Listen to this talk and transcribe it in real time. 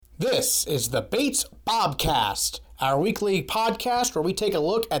This is the Bates Bobcast, our weekly podcast where we take a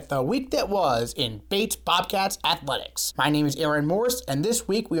look at the week that was in Bates Bobcats athletics. My name is Aaron Morse, and this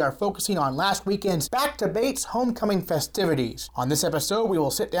week we are focusing on last weekend's Back to Bates homecoming festivities. On this episode, we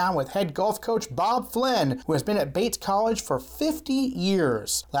will sit down with head golf coach Bob Flynn, who has been at Bates College for 50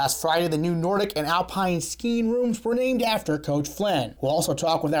 years. Last Friday, the new Nordic and Alpine skiing rooms were named after Coach Flynn. We'll also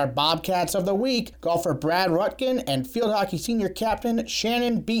talk with our Bobcats of the week, golfer Brad Rutkin and field hockey senior captain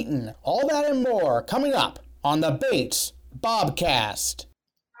Shannon Beaton. All that and more coming up on the Bates Bobcast.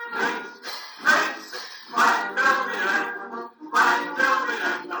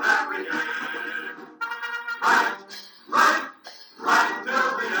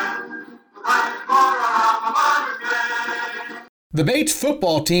 The Bates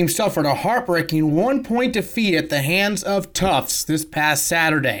football team suffered a heartbreaking 1-point defeat at the hands of Tufts this past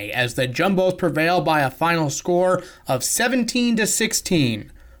Saturday as the Jumbos prevailed by a final score of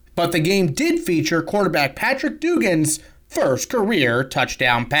 17-16. But the game did feature quarterback Patrick Dugan's first career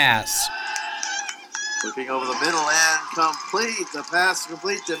touchdown pass. Looking over the middle and complete. The pass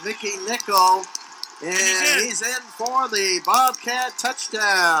complete to Mickey Nickel. And he's in for the Bobcat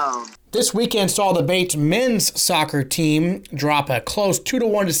touchdown. This weekend saw the Bates men's soccer team drop a close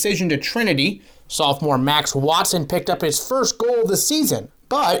 2-1 decision to Trinity. Sophomore Max Watson picked up his first goal of the season.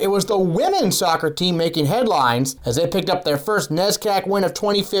 But it was the women's soccer team making headlines as they picked up their first NESCAC win of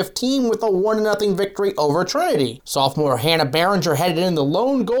 2015 with a 1-0 victory over Trinity. Sophomore Hannah Behringer headed in the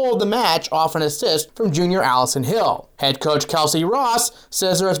lone goal of the match off an assist from junior Allison Hill. Head coach Kelsey Ross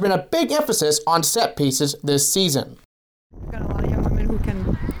says there has been a big emphasis on set pieces this season. We've got a lot of young women who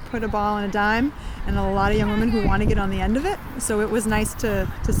can put a ball on a dime and a lot of young women who want to get on the end of it. So it was nice to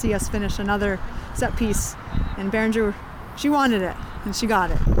see us finish another set piece. And Behringer, she wanted it. And she got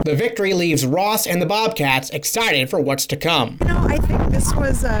it. The victory leaves Ross and the Bobcats excited for what's to come. I think this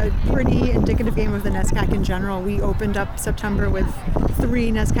was a pretty indicative game of the NESCAC in general. We opened up September with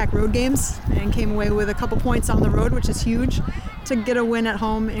 3 NESCAC road games and came away with a couple points on the road, which is huge. To get a win at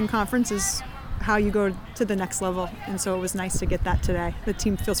home in conference is how you go to the next level. And so it was nice to get that today. The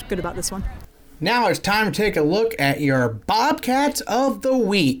team feels good about this one. Now it's time to take a look at your Bobcats of the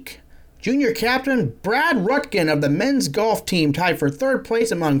week. Junior captain Brad Rutkin of the men's golf team tied for third place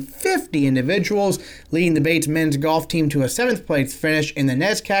among 50 individuals, leading the Bates men's golf team to a 7th place finish in the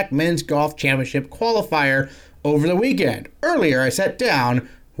NESCAC Men's Golf Championship qualifier over the weekend. Earlier, I sat down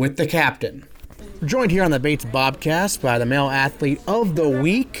with the captain. We're joined here on the Bates Bobcast by the male athlete of the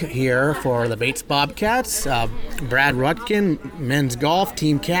week here for the Bates Bobcats, Brad Rutkin, men's golf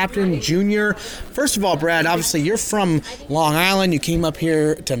team captain, junior. First of all, Brad, obviously you're from Long Island. You came up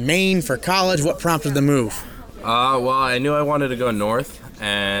here to Maine for college. What prompted the move? Well, I knew I wanted to go north,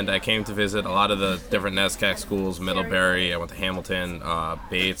 and I came to visit a lot of the different NESCAC schools, Middlebury. I went to Hamilton,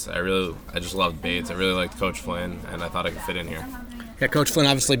 Bates. I just loved Bates. I really liked Coach Flynn, and I thought I could fit in here. Yeah, Coach Flynn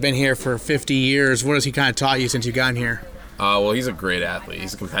obviously been here for 50 years. What has he kind of taught you since you've gotten here? Well, he's a great athlete.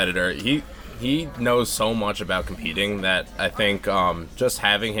 He's a competitor. He knows so much about competing that I think just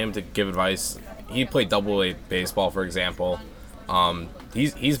having him to give advice. He played double-A baseball, for example.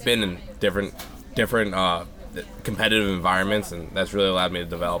 He's been in different competitive environments, and that's really allowed me to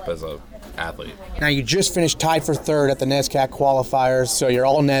develop as an athlete. Now, you just finished tied for third at the NESCAC qualifiers, so you're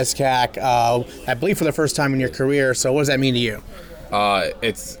all NESCAC, I believe for the first time in your career. So what does that mean to you?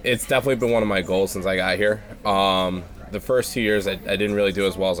 It's definitely been one of my goals since I got here. The first 2 years, I didn't really do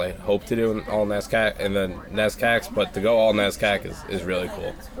as well as I hoped to do in all NESCAC and then NESCACs, but to go all NESCAC is really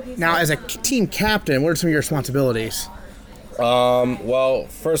cool. Now, as a team captain, what are some of your responsibilities? Well,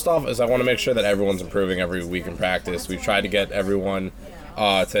 first off is I want to make sure that everyone's improving every week in practice. We've tried to get everyone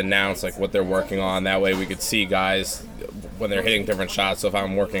to announce what they're working on. That way we could see guys when they're hitting different shots. So if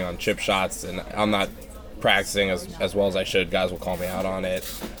I'm working on chip shots and I'm not practicing as well as I should, guys will call me out on it.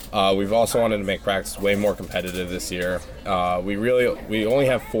 We've also wanted to make practice way more competitive this year. We only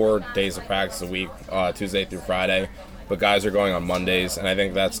have 4 days of practice a week, Tuesday through Friday, but guys are going on Mondays, and I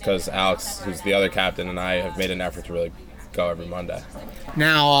think that's because Alex, who's the other captain, and I have made an effort to really go every Monday.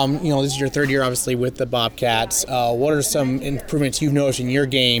 Now, this is your third year, obviously, with the Bobcats. What are some improvements you've noticed in your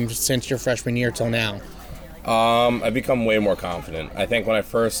game since your freshman year till now? I've become way more confident. I think when I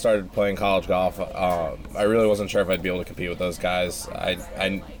first started playing college golf, I really wasn't sure if I'd be able to compete with those guys.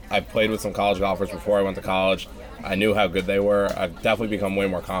 I played with some college golfers before I went to college. I knew how good they were. I've definitely become way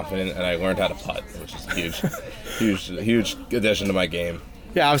more confident, and I learned how to putt, which is a huge addition to my game.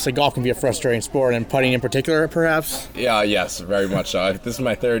 Yeah, obviously golf can be a frustrating sport, and putting in particular, perhaps? Yeah, yes, very much so. This is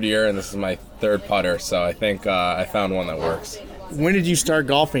my third year, and this is my third putter, so I think I found one that works. when did you start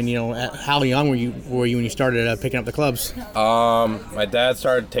golfing? How young were you when you started picking up the clubs? My dad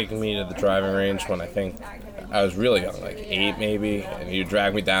started taking me to the driving range when I think I was really young, like 8 maybe, and he would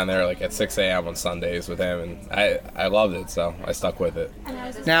drag me down there like at 6 a.m. on Sundays with him, and I loved it, so I stuck with it.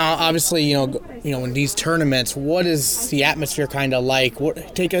 Now, obviously, in these tournaments, what is the atmosphere kind of like?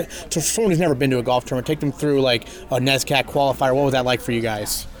 To someone who's never been to a golf tournament, take them through like a NESCAC qualifier. What was that like for you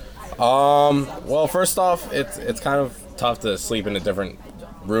guys? Well, first off, it's kind of tough to sleep in a different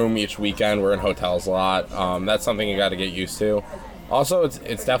room each weekend. We're in hotels a lot. That's something you got to get used to. Also,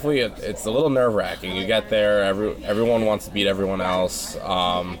 it's definitely it's a little nerve-wracking. You get there, everyone wants to beat everyone else.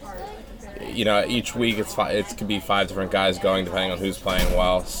 Each week it could be 5 different guys going depending on who's playing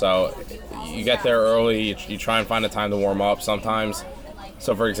well. So you get there early. You try and find a time to warm up. Sometimes.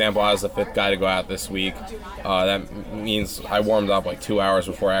 So, for example, I was the 5th guy to go out this week. That means I warmed up like 2 hours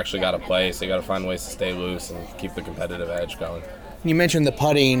before I actually got to play. So you got to find ways to stay loose and keep the competitive edge going. You mentioned the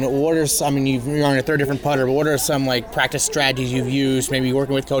putting. You're on your 3rd different putter, but what are some like practice strategies you've used, maybe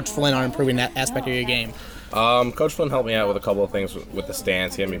working with Coach Flynn on improving that aspect of your game? Coach Flynn helped me out with a couple of things with the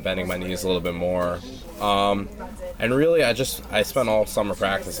stance. He had me bending my knees a little bit more. And really, I spent all summer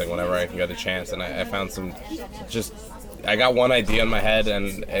practicing whenever I get a chance, and I found I got one idea in my head,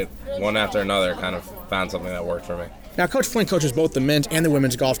 and one after another kind of found something that worked for me. Now, Coach Flynn coaches both the men's and the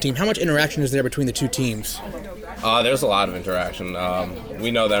women's golf team. How much interaction is there between the two teams? There's a lot of interaction.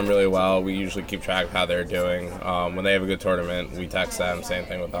 We know them really well. We usually keep track of how they're doing. When they have a good tournament, we text them, same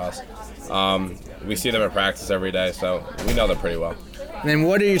thing with us. We see them at practice every day, so we know them pretty well. And then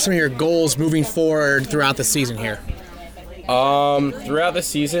what are some of your goals moving forward throughout the season here? Throughout the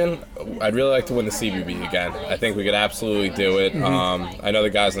season, I'd really like to win the CBB again. I think we could absolutely do it. I know the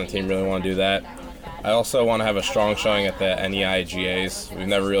guys on the team really want to do that. I also want to have a strong showing at the NEIGAs. We've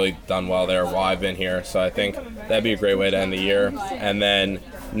never really done well there while I've been here, so I think that'd be a great way to end the year. And then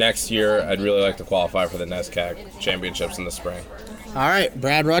next year, I'd really like to qualify for the NESCAC championships in the spring. All right,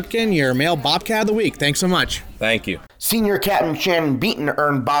 Brad Rutkin, your male Bobcat of the Week. Thanks so much. Thank you. Senior captain Shannon Beaton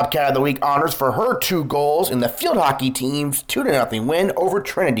earned Bobcat of the Week honors for her 2 goals in the field hockey team's 2-0 win over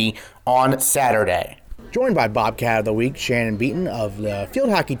Trinity on Saturday. Joined by Bobcat of the Week, Shannon Beaton of the field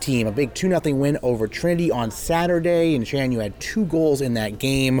hockey team, a big 2-0 win over Trinity on Saturday. And Shannon, you had 2 goals in that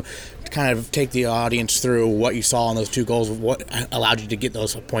game. To kind of take the audience through what you saw in those 2 goals, what allowed you to get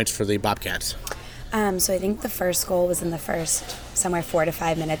those points for the Bobcats? So I think the first goal was in the first, somewhere 4 to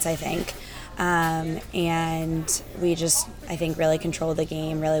 5 minutes, I think. And we just, I think, really controlled the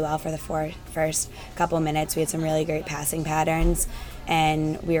game really well for the first couple of minutes. We had some really great passing patterns,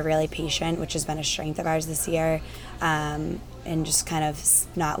 and we were really patient, which has been a strength of ours this year, and just kind of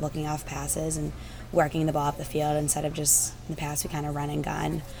not looking off passes and working the ball up the field instead of just, in the past, we kind of run and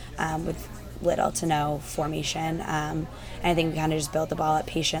gun with little to no formation. And I think we kind of just built the ball up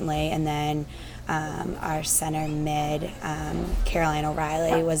patiently, and then our center mid, Caroline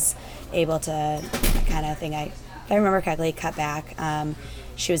O'Reilly, was able to kind of think, if I remember correctly, cut back.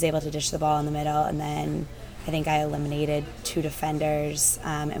 She was able to dish the ball in the middle, and then I think I eliminated 2 defenders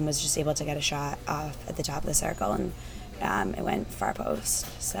and was just able to get a shot off at the top of the circle, and it went far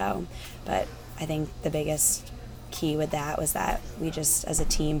post. So, but I think the biggest key with that was that we just, as a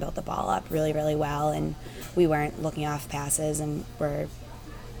team, built the ball up really, really well, and we weren't looking off passes, and we're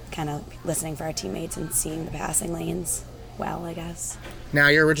kind of listening for our teammates and seeing the passing lanes well, I guess. Now,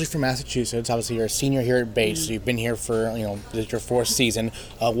 you're originally from Massachusetts. Obviously, you're a senior here at Base. You've been here for, this is your 4th season.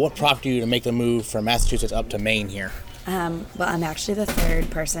 What prompted you to make the move from Massachusetts up to Maine here? Well, I'm actually the 3rd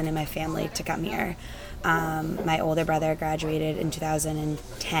person in my family to come here. My older brother graduated in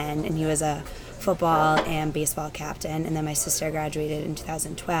 2010, and he was a football and baseball captain. And then my sister graduated in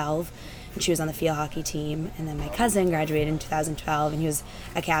 2012, and she was on the field hockey team. And then my cousin graduated in 2012, and he was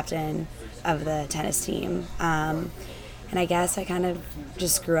a captain of the tennis team. And I guess I kind of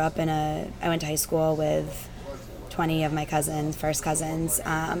just grew up I went to high school with 20 of my first cousins,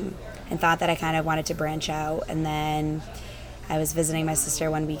 and thought that I kind of wanted to branch out. And then I was visiting my sister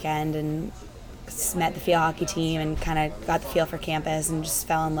one weekend and met the field hockey team and kind of got the feel for campus and just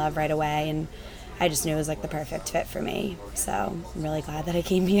fell in love right away. And I just knew it was like the perfect fit for me. So I'm really glad that I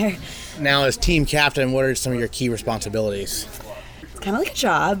came here. Now, as team captain, what are some of your key responsibilities? It's kind of like a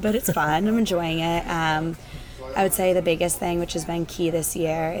job, but it's fun. I'm enjoying it. I would say the biggest thing, which has been key this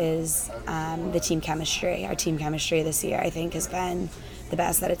year, is the team chemistry. Our team chemistry this year, I think, has been the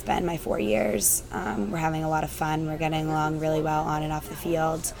best that it's been my 4 years. We're having a lot of fun. We're getting along really well on and off the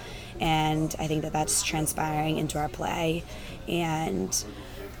field. And I think that that's transpiring into our play. And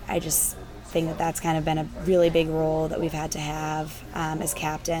I just think that that's kind of been a really big role that we've had to have as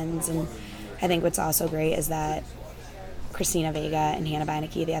captains. And I think what's also great is that Christina Vega and Hannah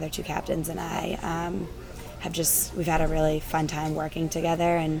Beinecke, the other two captains, and I we've had a really fun time working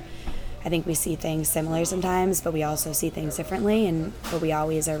together, and I think we see things similar sometimes, but we also see things differently, but we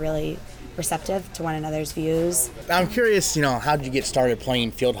always are really receptive to one another's views. I'm curious, how did you get started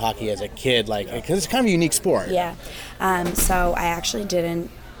playing field hockey as a kid? Because it's kind of a unique sport. Yeah. So I actually didn't,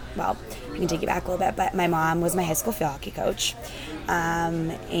 I can take you back a little bit, but my mom was my high school field hockey coach.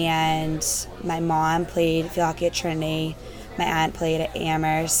 And my mom played field hockey at Trinity, my aunt played at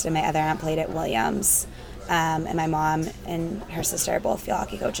Amherst, and my other aunt played at Williams. And my mom and her sister are both field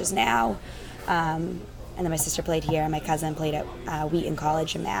hockey coaches now. And then my sister played here, and my cousin played at Wheaton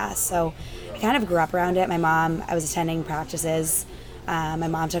College in Mass. So I kind of grew up around it. I was attending practices. My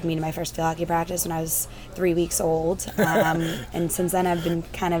mom took me to my first field hockey practice when I was 3 weeks old. And since then I've been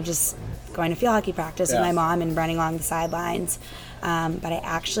kind of just going to field hockey practice with my mom and running along the sidelines. But I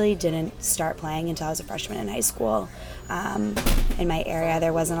actually didn't start playing until I was a freshman in high school. In my area,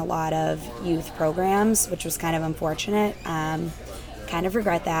 there wasn't a lot of youth programs, which was kind of unfortunate. Kind of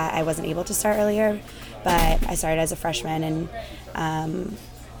regret that I wasn't able to start earlier, but I started as a freshman and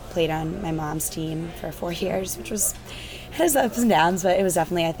played on my mom's team for 4 years, which has ups and downs, but it was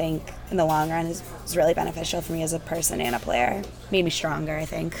definitely, I think, in the long run, was really beneficial for me as a person and a player. Made me stronger, I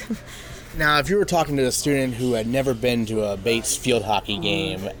think. Now, if you were talking to a student who had never been to a Bates field hockey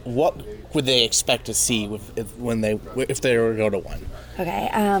game, what would they expect to see if they were to go to one? Okay,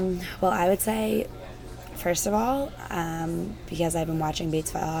 well, I would say, first of all, because I've been watching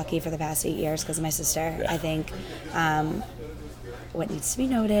Bates field hockey for the past 8 years because of my sister, I think what needs to be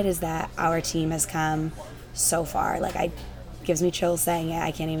noted is that our team has come so far. Gives me chills saying it.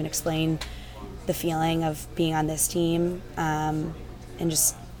 I can't even explain the feeling of being on this team and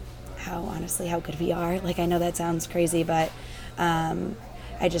just how good we are. I know that sounds crazy, but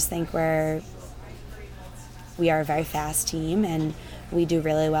I just think we are a very fast team, and we do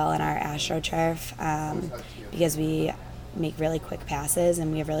really well in our AstroTurf because we make really quick passes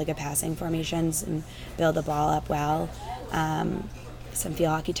and we have really good passing formations and build the ball up well. Some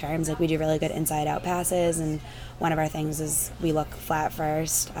field hockey terms, we do really good inside-out passes, and one of our things is we look flat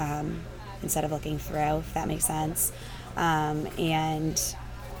first instead of looking through, if that makes sense. And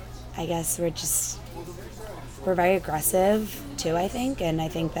I guess we're very aggressive too, I think, and I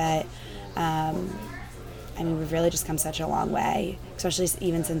think that we've really just come such a long way, especially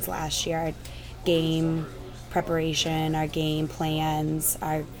even since last year. Our game preparation, our game plans,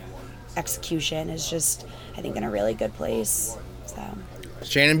 our execution is just, I think, in a really good place. So,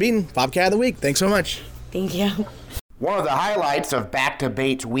 Shannon Beaton, Bobcat of the Week. Thanks so much. Thank you. One of the highlights of Back to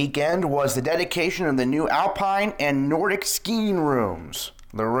Bates weekend was the dedication of the new Alpine and Nordic Skiing rooms.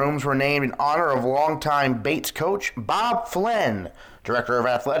 The rooms were named in honor of longtime Bates coach Bob Flynn. Director of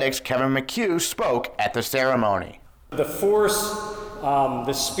Athletics Kevin McHugh spoke at the ceremony. The force,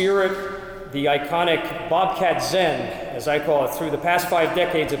 the spirit, the iconic Bobcat Zen, as I call it, through the past 5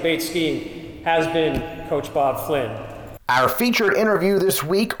 decades of Bates skiing has been Coach Bob Flynn. Our featured interview this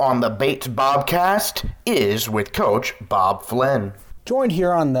week on the Bates Bobcast is with Coach Bob Flynn. Joined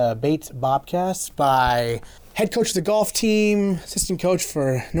here on the Bates Bobcast by head coach of the golf team, assistant coach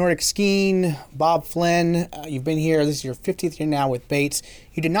for Nordic Skiing, Bob Flynn. You've been here, this is your 50th year now with Bates.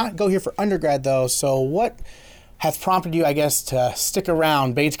 You did not go here for undergrad though, so what has prompted you, I guess, to stick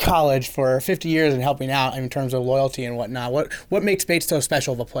around Bates College for 50 years and helping out in terms of loyalty and whatnot? What makes Bates so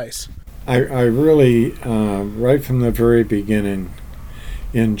special of a place? I really, right from the very beginning,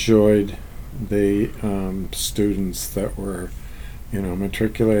 enjoyed the students that were,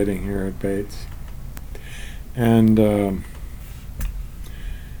 matriculating here at Bates. And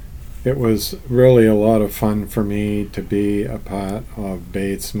it was really a lot of fun for me to be a part of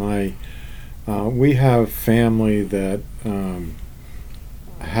Bates. We have family that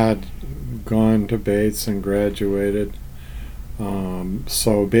had gone to Bates and graduated.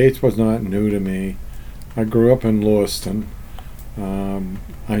 So Bates was not new to me. I grew up in Lewiston.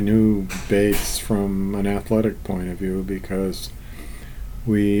 I knew Bates from an athletic point of view because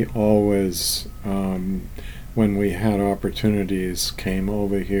we always, when we had opportunities, came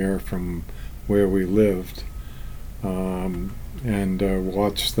over here from where we lived and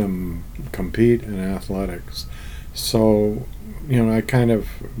watched them compete in athletics. So, I kind of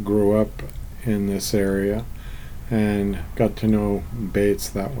grew up in this area and got to know Bates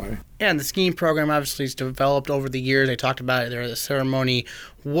that way. Yeah, and the skiing program obviously has developed over the years. They talked about it there at the ceremony.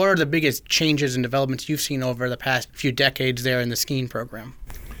 What are the biggest changes and developments you've seen over the past few decades there in the skiing program?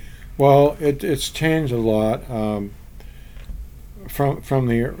 Well, it's changed a lot from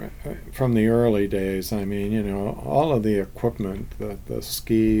the early days. All of the equipment, the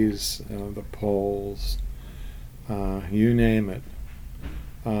skis, the poles, you name it.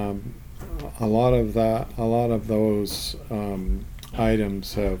 A lot of those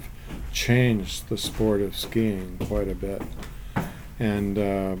items have changed the sport of skiing quite a bit. And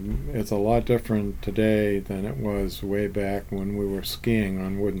it's a lot different today than it was way back when we were skiing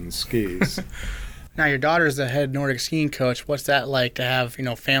on wooden skis. Now, your daughter's the head Nordic skiing coach. What's that like to have,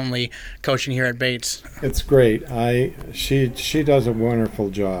 family coaching here at Bates? It's great. She does a wonderful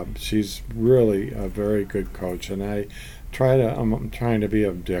job. She's really a very good coach, and I'm trying to be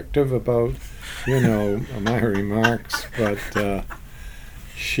objective about, my remarks, but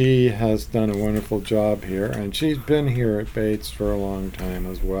she has done a wonderful job here, and she's been here at Bates for a long time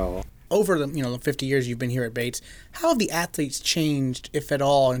as well. Over the 50 years you've been here at Bates, how have the athletes changed, if at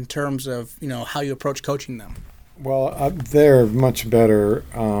all, in terms of how you approach coaching them? Well, they're much better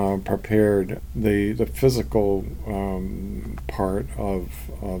prepared. The physical part of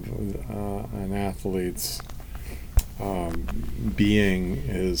an athlete's being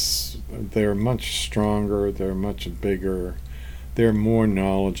is they're much stronger. They're much bigger. They're more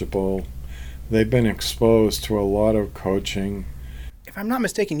knowledgeable. They've been exposed to a lot of coaching. If I'm not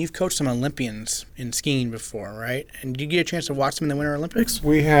mistaken, you've coached some Olympians in skiing before, right? And did you get a chance to watch them in the Winter Olympics?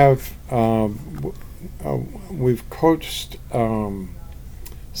 We have. We've coached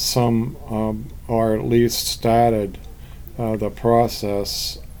some, or at least started the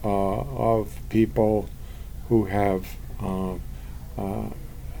process of people who have,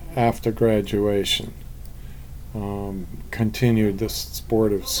 after graduation, continued the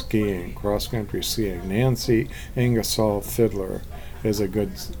sport of skiing, cross-country skiing. Nancy Ingersoll Fiddler is a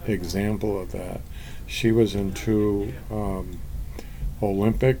good example of that. She was in 2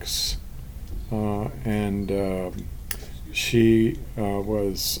 Olympics, and she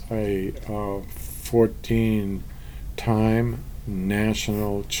was a 14-time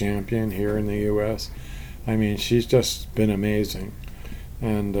national champion here in the U.S. I mean, she's just been amazing,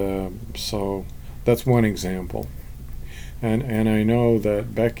 and so that's one example. And I know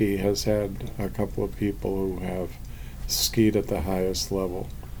that Becky has had a couple of people who have skied at the highest level.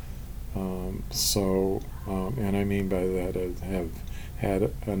 And I mean by that, have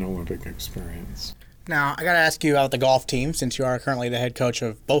had an Olympic experience. Now, I got to ask you about the golf team, since you are currently the head coach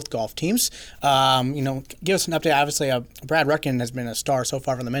of both golf teams. Give us an update. Obviously, Brad Rutkin has been a star so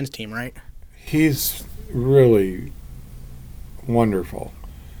far for the men's team, right? He's really wonderful.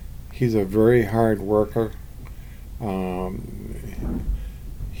 He's a very hard worker.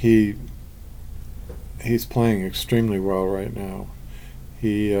 He's playing extremely well right now.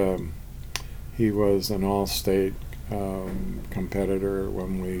 He was an all-state competitor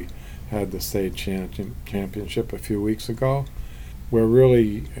when we had the state championship a few weeks ago. We're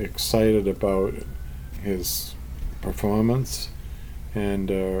really excited about his performance, and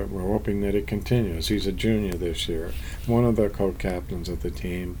we're hoping that it continues. He's a junior this year, one of the co-captains of the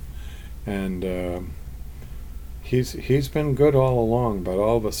team, and he's been good all along, but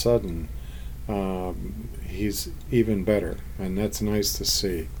all of a sudden he's even better, and that's nice to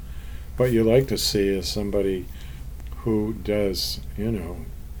see. What you like to see is somebody who does,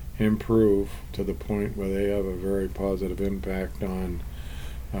 improve to the point where they have a very positive impact on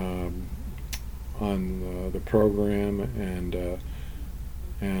the program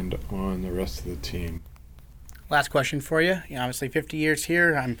and on the rest of the team. Last question for you. Obviously 50 years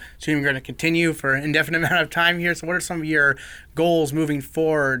here. I'm assuming you're going to continue for an indefinite amount of time here. So what are some of your goals moving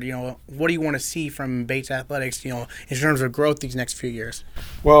forward? What do you want to see from Bates Athletics, in terms of growth these next few years?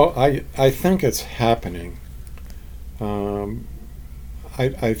 Well, I think it's happening.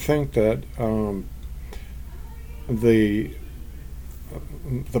 I think that the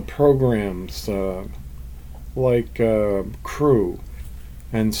programs like crew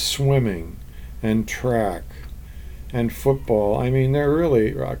and swimming and track and football, I mean, they're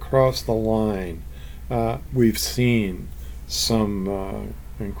really across the line. We've seen some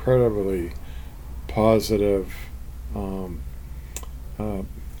incredibly positive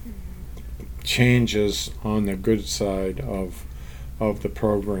changes on the good side of the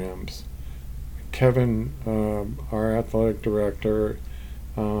programs. Kevin, our athletic director,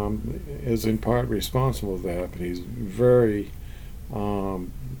 is in part responsible for that, but he's very,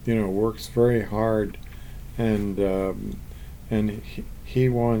 works very hard, and he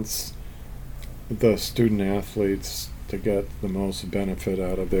wants the student athletes to get the most benefit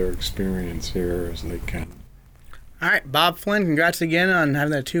out of their experience here as they can. All right, Bob Flynn, congrats again on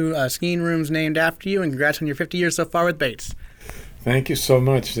having the 2 skiing rooms named after you, and congrats on your 50 years so far with Bates. Thank you so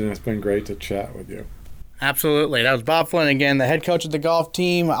much, and it's been great to chat with you. Absolutely. That was Bob Flynn again, the head coach of the golf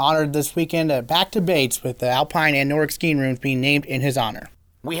team, honored this weekend back to Bates with the Alpine and Nordic Skiing rooms being named in his honor.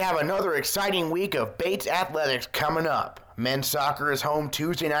 We have another exciting week of Bates Athletics coming up. Men's soccer is home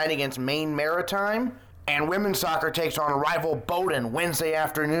Tuesday night against Maine Maritime, and women's soccer takes on rival Bowdoin Wednesday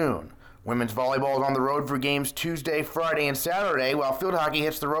afternoon. Women's volleyball is on the road for games Tuesday, Friday, and Saturday, while field hockey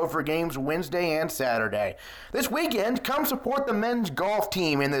hits the road for games Wednesday and Saturday. This weekend, come support the men's golf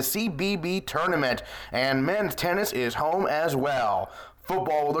team in the CBB tournament, and men's tennis is home as well.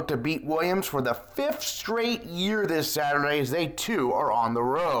 Football will look to beat Williams for the 5th straight year this Saturday as they too are on the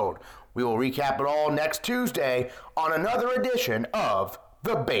road. We will recap it all next Tuesday on another edition of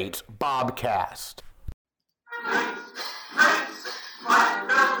the Bates Bobcast.